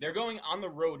City, they're going on the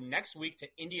road next week to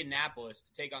Indianapolis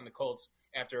to take on the Colts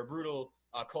after a brutal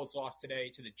Colts loss today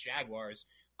to the Jaguars.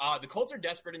 The Colts are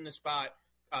desperate in this spot.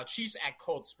 Chiefs at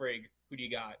Colts, Sprague. Who do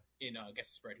you got in guess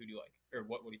the spread? Who do you like? Or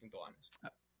what do you think the line is?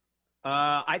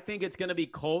 I think it's going to be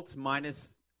Colts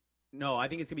minus – no, I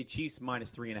think it's going to be Chiefs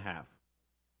minus 3.5.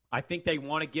 I think they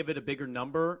want to give it a bigger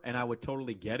number, and I would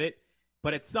totally get it.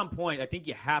 But at some point, I think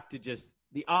you have to just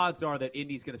 – the odds are that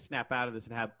Indy's going to snap out of this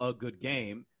and have a good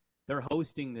game. They're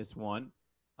hosting this one.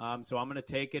 So I'm going to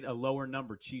take it a lower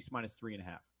number, Chiefs minus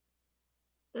 3.5.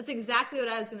 That's exactly what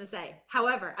I was going to say.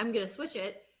 However, I'm going to switch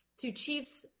it to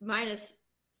Chiefs minus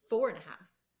 4.5.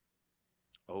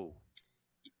 Oh.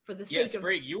 For the sake of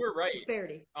Sprague, you were right.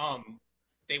 Disparity.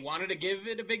 They wanted to give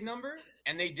it a big number,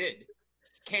 and they did.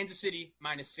 Kansas City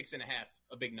minus 6.5,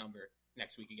 a big number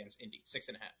next week against Indy.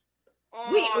 6.5.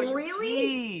 Oh, wait,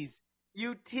 really?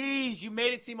 You tease. You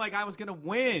made it seem like I was going to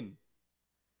win.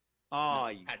 Oh,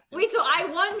 wait till I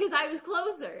won because I was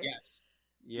closer. Yes.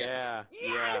 Yeah. Yes.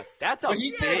 Yeah. That's a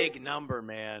big number,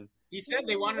 man. He said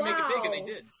they wanted to make it big, and they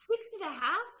did. 6.5?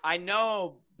 I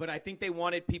know, but I think they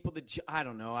wanted people to I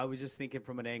don't know. I was just thinking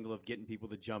from an angle of getting people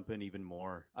to jump in even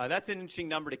more. That's an interesting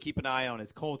number to keep an eye on.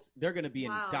 As Colts, they're going to be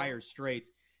in dire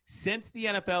straits. Since the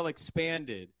NFL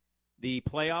expanded the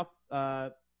playoff,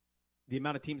 the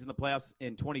amount of teams in the playoffs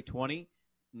in 2020,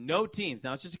 no teams,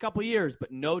 now it's just a couple years, but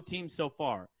no teams so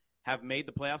far have made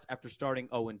the playoffs after starting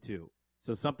 0-2.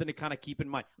 So something to kind of keep in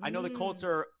mind. I know the Colts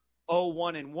are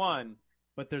 0-1-1,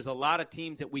 but there's a lot of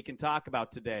teams that we can talk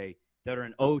about today that are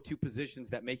in 0-2 positions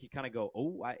that make you kind of go,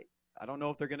 I don't know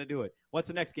if they're going to do it. What's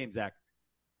the next game, Zach?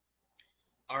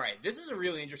 All right, this is a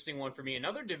really interesting one for me.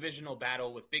 Another divisional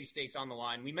battle with big stakes on the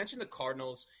line. We mentioned the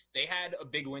Cardinals. They had a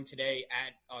big win today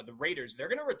at the Raiders. They're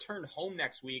going to return home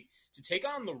next week to take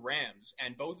on the Rams,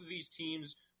 and both of these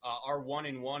teams are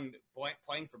 1-1,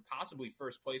 playing for possibly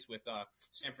first place with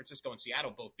San Francisco and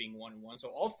Seattle both being 1-1. So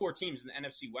all four teams in the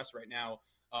NFC West right now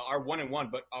are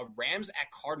 1-1. But Rams at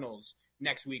Cardinals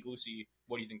next week, Lucy,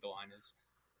 what do you think the line is?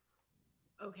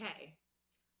 Okay.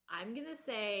 I'm going to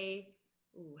say,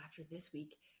 after this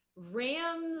week,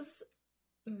 Rams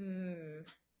minus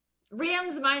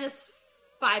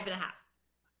 5.5.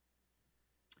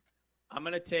 I'm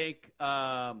going to take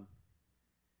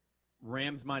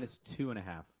Rams minus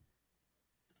 2.5.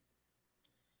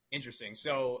 Interesting.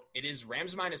 So it is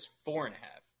Rams minus 4.5.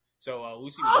 So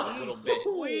Lucy was a little bit,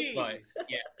 but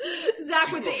yeah. Zach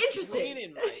with the interesting.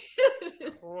 In my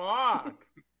clock.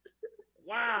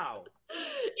 Wow.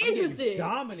 Interesting.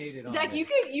 Dominated on Zach,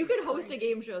 it. you could host a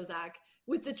game show, Zach,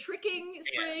 with the tricking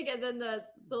Sprague and then the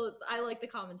I like the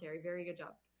commentary. Very good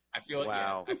job. I feel like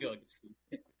I feel like it's cool.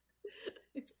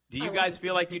 Do you guys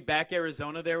feel like you'd back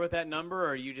Arizona there with that number,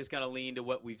 or are you just going to lean to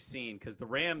what we've seen? Because the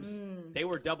Rams, they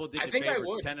were double-digit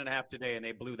favorites, 10.5 today, and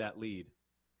they blew that lead.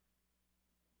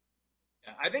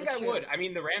 I think I would. I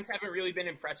mean, the Rams haven't really been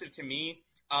impressive to me.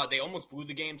 They almost blew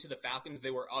the game to the Falcons.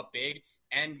 They were up big.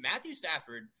 And Matthew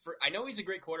Stafford, I know he's a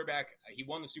great quarterback. He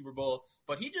won the Super Bowl,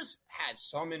 but he just has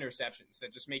some interceptions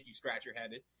that just make you scratch your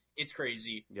head. It's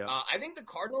crazy. Yep. I think the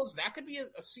Cardinals, that could be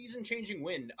a season-changing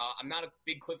win. I'm not a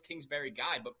big Cliff Kingsbury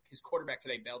guy, but his quarterback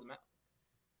today bailed him out.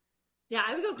 Yeah,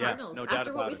 I would go Cardinals. No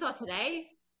After what we saw today,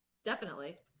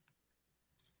 definitely.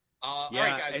 All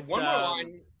right, guys, one more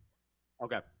line.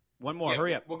 Okay, one more.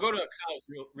 Hurry up. We'll go to college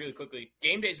really quickly.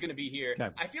 Game day is going to be here. Okay.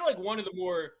 I feel like one of the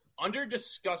more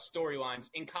under-discussed storylines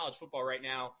in college football right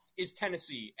now is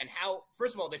Tennessee and how,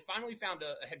 first of all, they finally found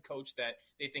a head coach that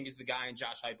they think is the guy in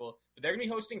Josh Heupel. But they're going to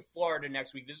be hosting Florida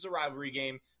next week. This is a rivalry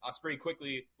game. Pretty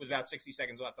quickly, with about 60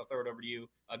 seconds left, I'll throw it over to you.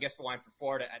 Guess the line for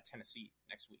Florida at Tennessee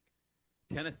next week.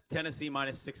 Tennessee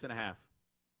minus 6.5.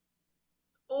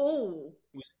 Oh,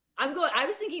 I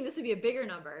was thinking this would be a bigger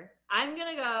number. I'm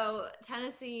going to go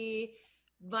Tennessee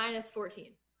minus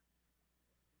 14.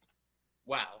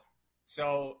 Wow.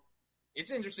 So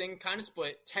it's interesting, kind of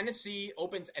split. Tennessee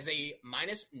opens as a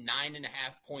minus 9.5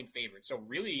 point favorite. So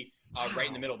really right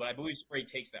in the middle, but I believe Sprague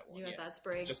takes that one. You got that,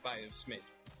 Sprague? Just by a smidge.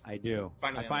 I do.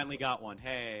 I finally got one.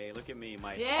 Hey, look at me.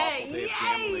 My awful day of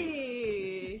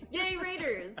gambling. Yay,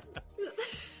 Raiders.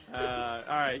 All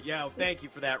right. Yeah, well, thank you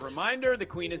for that reminder. The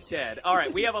Queen is dead. All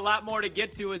right. We have a lot more to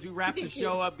get to as we wrap the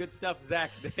show up. Good stuff,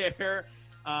 Zach, there.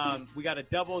 We got a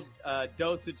double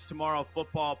dosage tomorrow,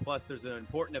 football, plus there's an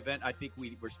important event I think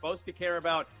we're supposed to care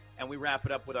about, and we wrap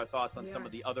it up with our thoughts on some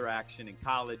of the other action in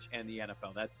college and the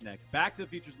NFL. That's next. Back to the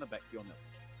Futures in the BetQL Network.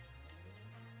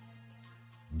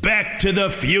 Back to the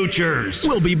Futures.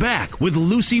 We'll be back with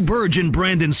Lucy Burge and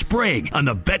Brandon Sprague on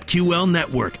the BetQL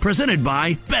Network, presented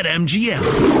by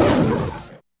BetMGM.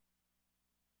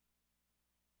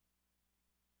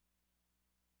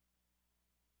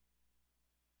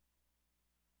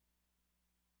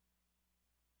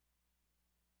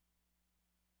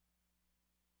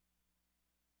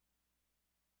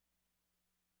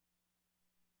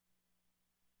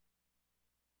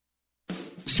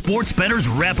 Sports bettors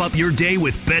wrap up your day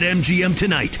with BetMGM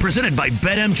tonight. Presented by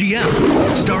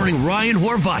BetMGM. Starring Ryan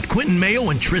Horvat, Quentin Mayo,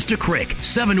 and Trista Crick.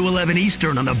 7 to 11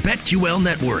 Eastern on the BetQL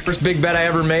Network. First big bet I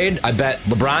ever made, I bet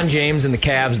LeBron James and the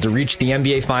Cavs to reach the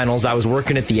NBA Finals. I was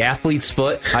working at the Athlete's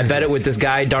Foot. I bet it with this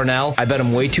guy, Darnell. I bet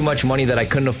him way too much money that I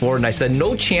couldn't afford, and I said,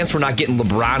 no chance we're not getting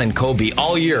LeBron and Kobe.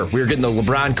 All year, we were getting the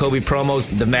LeBron-Kobe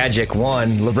promos. The Magic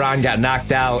won. LeBron got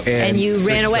knocked out. And you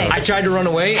ran away. I tried to run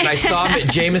away, and I saw him at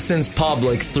Jameson's Pub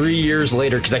like 3 years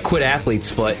later because I quit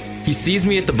Athlete's Foot. He sees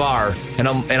me at the bar, and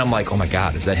I'm like, oh my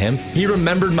God, is that him? He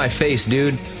remembered my face,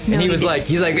 dude. And he was like,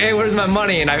 hey, where's my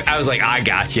money? And I was like, I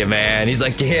got you, man. He's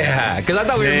like, yeah. Because I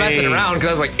thought we were messing around because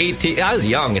I was like 18. I was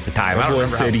young at the time. I don't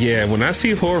remember. Yeah, when I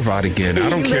see Horvat again, I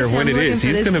don't care when it is.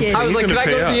 He's going to I was like, can I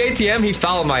go to the ATM? He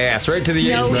followed my ass right to the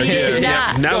ATM. No, he did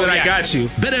not. Now that I got you.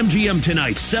 BetMGM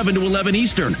tonight, 7 to 11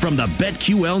 Eastern from the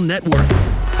BetQL Network.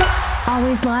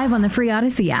 Always live on the free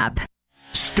Odyssey app.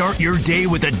 Start your day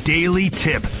with a daily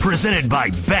tip presented by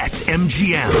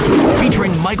BetMGM.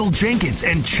 Featuring Michael Jenkins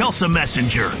and Chelsea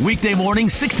Messenger. Weekday morning,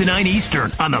 6 to 9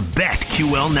 Eastern on the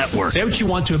BetQL Network. Say what you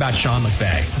want to about Sean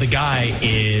McVay. The guy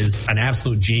is an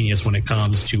absolute genius when it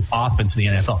comes to offense in the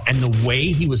NFL. And the way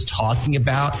he was talking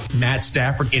about Matt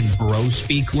Stafford in bro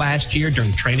speak last year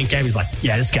during training camp, he's like,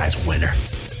 yeah, this guy's a winner.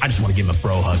 I just want to give him a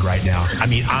bro hug right now. I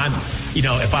mean,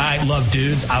 if I love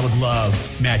dudes, I would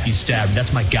love Matthew Stafford.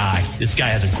 That's my guy. This guy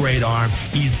has a great arm.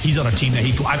 He's on a team that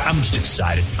I'm just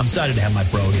excited. I'm excited to have my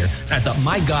bro here. And I thought,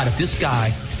 my God, if this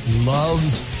guy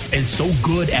is so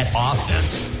good at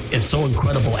offense, is so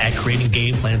incredible at creating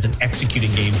game plans and executing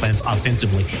game plans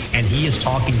offensively, and he is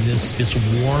talking this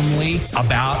warmly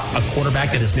about a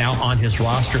quarterback that is now on his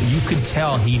roster, you could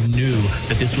tell he knew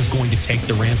that this was going to take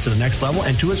the Rams to the next level.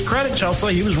 And to his credit,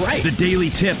 Chelsea, he was right. The Daily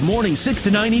Tip, morning 6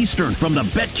 to 9 Eastern from the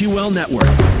BetQL Network.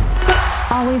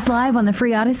 Always live on the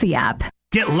free Odyssey app.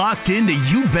 Get locked into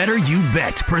You Better You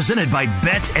Bet, presented by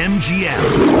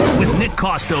BetMGM. With Nick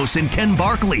Kostos and Ken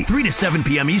Barkley, 3 to 7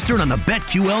 p.m. Eastern on the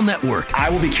BetQL Network. I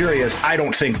will be curious. I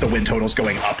don't think the win total's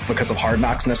going up because of Hard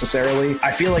Knocks necessarily.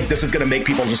 I feel like this is going to make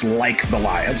people just like the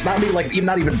Lions. Not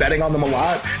even betting on them a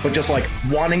lot, but just like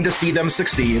wanting to see them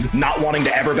succeed, not wanting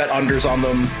to ever bet unders on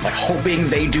them, like hoping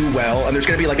they do well. And there's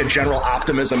going to be like a general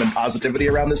optimism and positivity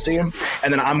around this team.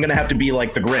 And then I'm going to have to be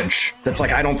like the Grinch. That's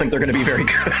like, I don't think they're going to be very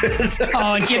good.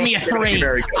 Oh, give me a 3.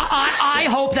 I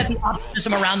hope that the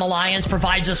optimism around the Lions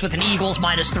provides us with an Eagles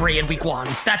 -3 in week 1.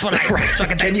 That's what I hope. So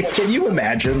can you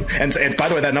imagine? And by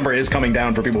the way, that number is coming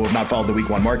down for people who have not followed the week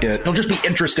 1 market. It'll just be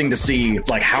interesting to see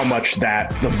like how much the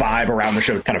vibe around the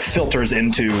show kind of filters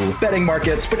into betting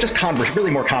markets, but just really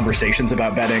more conversations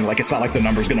about betting. Like, it's not like the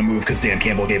number's going to move because Dan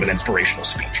Campbell gave an inspirational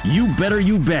speech. You Better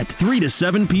You Bet, 3 to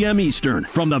 7 p.m. Eastern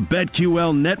from the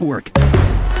BetQL Network.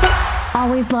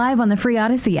 Always live on the free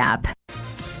Odyssey app.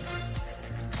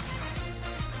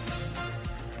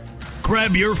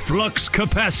 Grab your flux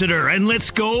capacitor and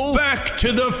let's go back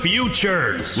to the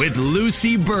Futures with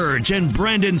Lucy Burge and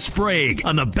Brandon Sprague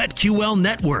on the BetQL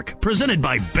Network, presented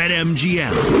by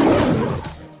BetMGM.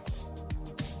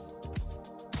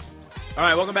 All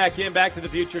right, welcome back to the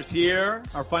Futures here.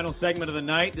 Our final segment of the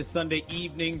night, this Sunday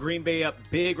evening. Green Bay up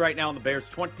big right now on the Bears,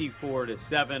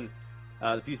 24-7.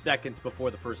 A few seconds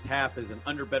before the first half is an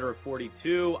under better of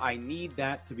 42. I need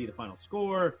that to be the final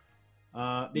score.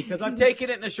 Because I'm taking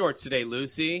it in the shorts today,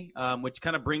 Lucy, which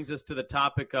kind of brings us to the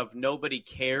topic of nobody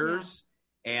cares.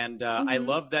 Yeah. And I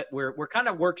love that we're kind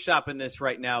of workshopping this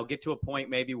right now. Get to a point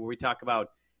maybe where we talk about,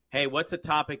 hey, what's a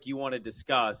topic you want to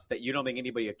discuss that you don't think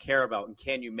anybody will care about, and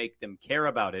can you make them care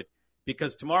about it?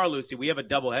 Because tomorrow, Lucy, we have a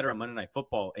doubleheader on Monday Night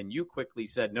Football, and you quickly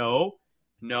said, no,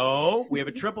 we have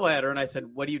a tripleheader. And I said,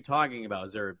 what are you talking about?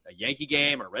 Is there a Yankee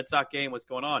game or a Red Sox game? What's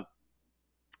going on?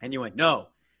 And you went, no.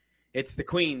 It's the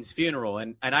Queen's funeral.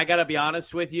 And I got to be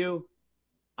honest with you,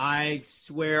 I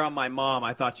swear on my mom,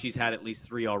 I thought she's had at least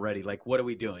 3 already. Like, what are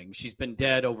we doing? She's been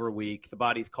dead over a week. The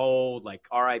body's cold. Like,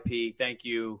 RIP, thank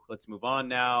you. Let's move on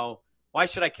now. Why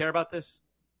should I care about this?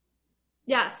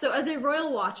 Yeah, so as a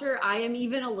royal watcher, I am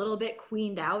even a little bit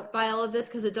queened out by all of this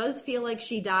because it does feel like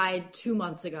she died 2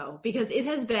 months ago, because it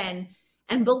has been,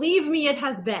 and believe me, it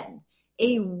has been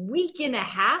a week and a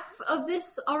half of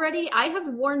this already. I have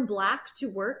worn black to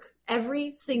work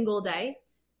every single day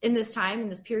in this time, in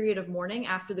this period of mourning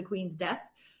after the Queen's death,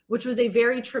 which was a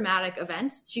very traumatic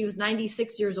event. She was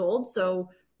 96 years old,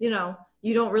 so, you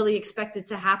don't really expect it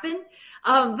to happen.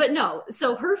 But no,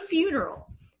 so her funeral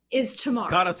is tomorrow.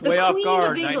 Caught us way off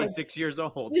guard, 96 years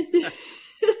old.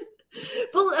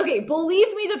 Okay,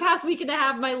 believe me, the past week and a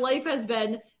half, my life has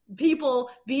been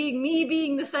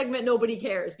being the segment nobody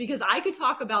cares, because I could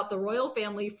talk about the royal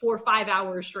family for 5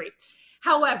 hours straight.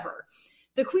 However,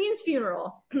 the Queen's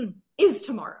funeral is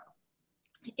tomorrow.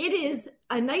 It is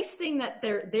a nice thing that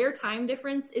their time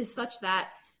difference is such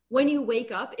that when you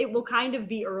wake up, it will kind of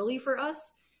be early for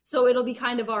us. So it'll be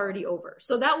kind of already over.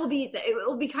 So it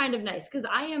will be kind of nice, because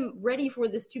I am ready for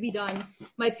this to be done.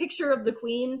 My picture of the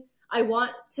Queen, I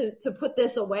want to put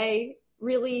this away,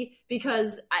 really,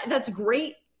 because that's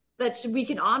great that we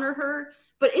can honor her.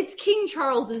 But it's King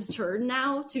Charles's turn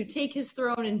now to take his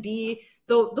throne and be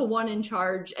the one in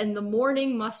charge. And the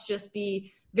mourning must just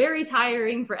be very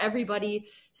tiring for everybody.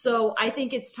 So I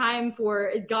think it's time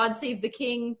for God Save the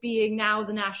King being now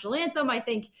the national anthem. I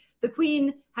think the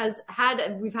Queen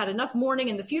we've had enough mourning,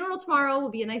 and the funeral tomorrow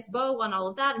will be a nice bow on all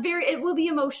of that. It will be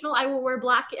emotional. I will wear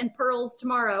black and pearls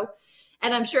tomorrow,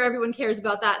 and I'm sure everyone cares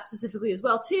about that specifically as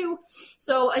well too.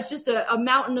 So it's just a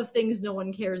mountain of things no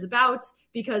one cares about,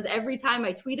 because every time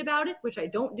I tweet about it, which I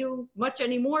don't do much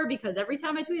anymore, because every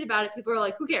time I tweet about it, people are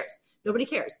like, who cares? Nobody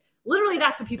cares. Literally,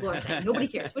 that's what people are saying. Nobody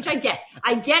cares, which I get.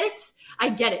 I get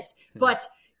it. But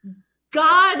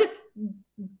God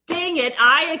dang it,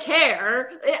 I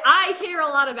care. I care a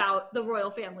lot about the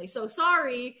royal family. So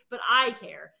sorry, but I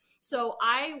care. So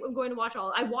I am going to watch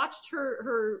I watched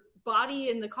her body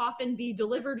in the coffin be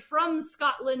delivered from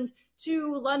Scotland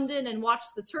to London, and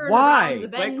watched the turn around the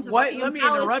bend. Why? Let me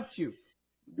interrupt you.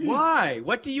 Why?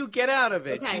 What do you get out of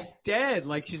it? Okay. She's dead.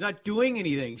 Like, she's not doing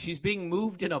anything. She's being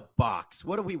moved in a box.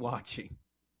 What are we watching?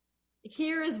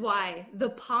 Here is why. The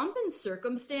pomp and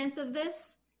circumstance of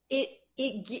this, it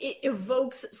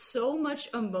evokes so much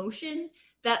emotion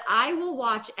that I will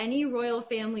watch any royal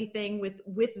family thing with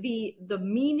the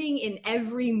meaning in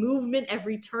every movement,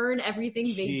 every turn, everything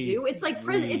they do. It's like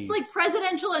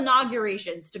presidential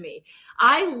inaugurations to me.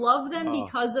 I love them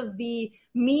because of the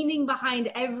meaning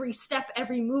behind every step,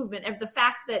 every movement, and the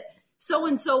fact that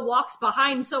so-and-so walks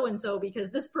behind so-and-so because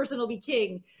this person will be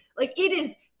king. Like, it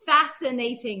is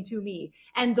fascinating to me,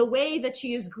 and the way that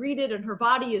she is greeted and her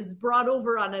body is brought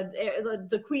over on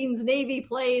the Queen's Navy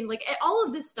plane, like all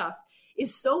of this stuff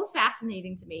is so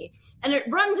fascinating to me, and it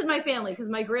runs in my family because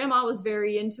my grandma was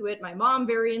very into it, my mom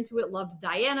very into it, loved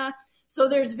Diana. So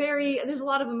there's a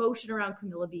lot of emotion around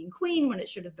Camilla being queen when it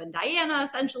should have been Diana,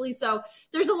 essentially. So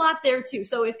there's a lot there too.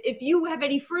 So if you have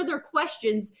any further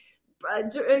questions,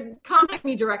 contact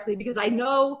me directly, because I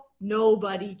know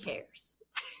nobody cares.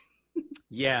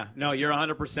 Yeah, no, you're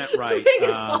 100% right. Spring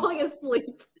is falling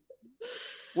asleep.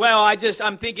 Well,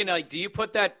 I'm thinking, like, do you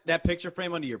put that picture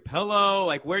frame under your pillow?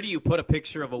 Like, where do you put a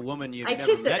picture of a woman you've never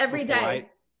kiss met it every before? day.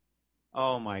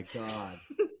 Oh my God.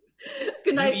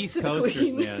 Good night, you East to the Coasters,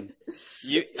 Queen. man.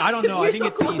 I don't know. I think so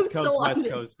it's the East close to Coast, West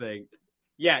London. Coast thing.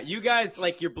 Yeah, you guys,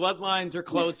 like, your bloodlines are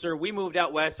closer. We moved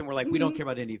out west, and we're like, we don't care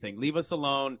about anything. Leave us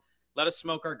alone. Let us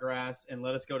smoke our grass, and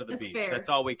let us go to the beach. Fair. That's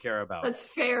all we care about. That's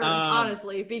fair,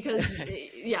 honestly, because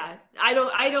yeah, I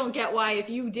don't get why if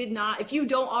you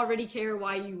don't already care,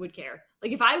 why you would care.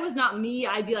 Like, if I was not me,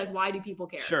 I'd be like, why do people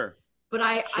care? Sure. But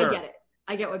I get it.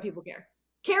 I get why people care.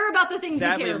 Care about the things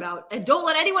you care about, and don't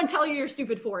let anyone tell you you're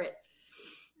stupid for it.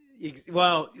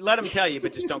 Well, let them tell you,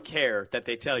 but just don't care that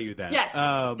they tell you that. Yes,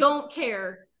 don't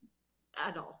care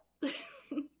at all.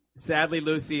 Sadly,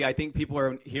 Lucy, I think people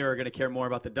are going to care more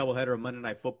about the doubleheader of Monday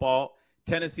Night Football.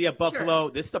 Tennessee at Buffalo.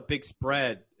 Sure. This is a big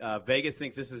spread. Vegas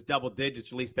thinks this is double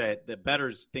digits. At least the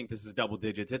bettors think this is double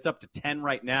digits. It's up to 10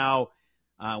 right now.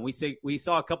 We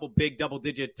saw a couple big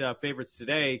double-digit favorites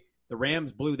today. The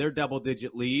Rams blew their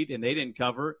double-digit lead, and they didn't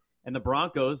cover. And the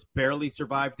Broncos barely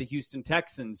survived the Houston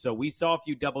Texans. So we saw a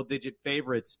few double-digit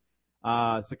favorites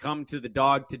succumb to the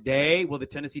dog today. Will the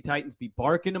Tennessee Titans be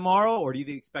barking tomorrow, or do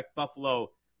you expect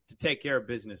Buffalo to take care of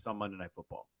business on Monday Night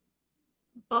Football?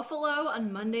 Buffalo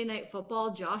on Monday Night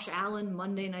Football, Josh Allen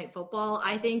Monday Night Football.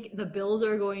 I think the Bills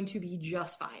are going to be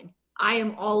just fine. I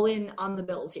am all in on the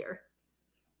Bills here.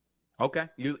 Okay.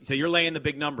 So you're laying the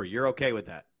big number. You're okay with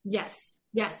that? Yes.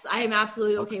 Yes, I am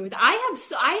absolutely okay with it.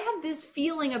 I have this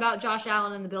feeling about Josh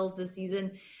Allen and the Bills this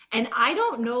season, and I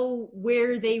don't know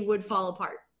where they would fall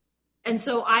apart. And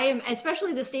so I am,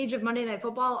 especially the stage of Monday Night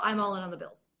Football, I'm all in on the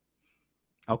Bills.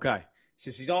 Okay.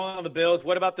 So she's all in on the Bills.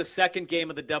 What about the second game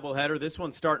of the doubleheader? This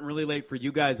one's starting really late for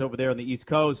you guys over there on the East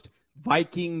Coast.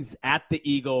 Vikings at the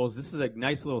Eagles. This is a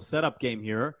nice little setup game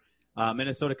here.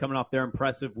 Minnesota coming off their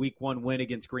impressive Week 1 win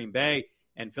against Green Bay.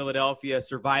 And Philadelphia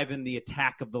surviving the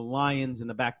attack of the Lions in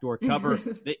the backdoor cover.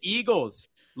 The Eagles,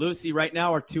 Lucy, right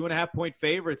now are 2.5-point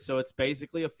favorites, so it's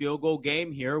basically a field goal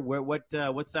game here. What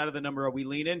side of the number are we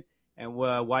leaning, and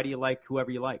why do you like whoever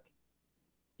you like?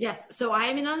 Yes, so I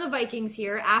am in on the Vikings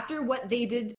here. After what they did